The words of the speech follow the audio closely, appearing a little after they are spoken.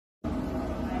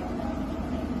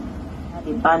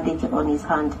a bandage on his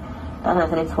hand. Then I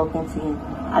started talking to him.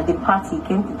 At the party, he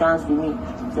came to dance with me.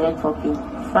 Started talking.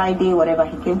 Friday, whatever,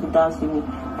 he came to dance with me.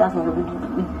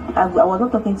 I was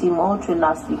not talking to him all through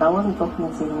last week. I wasn't talking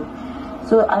to him.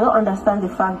 So I don't understand the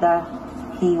fact that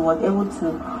he was able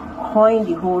to coin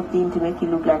the whole thing to make it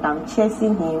look like I'm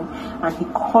chasing him, and he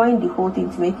coined the whole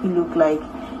thing to make it look like,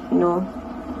 you know,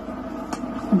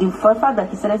 the fact that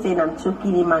he started saying I'm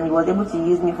choking him, and he was able to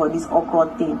use me for this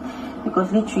awkward thing,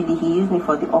 because literally he used me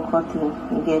for the awkward thing,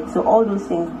 you get. So all those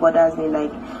things bothers me.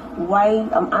 Like, why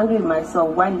I'm angry with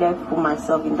myself? Why did I put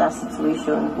myself in that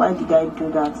situation? Why did I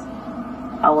do that?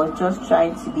 I was just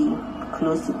trying to be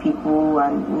close to people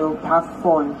and, you know, have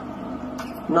fun,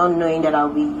 not knowing that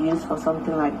I'll be used for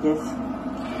something like this.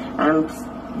 I'm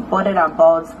bothered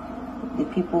about the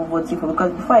people voting for me,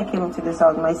 because before I came into this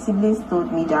house, my siblings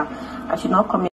told me that I should not come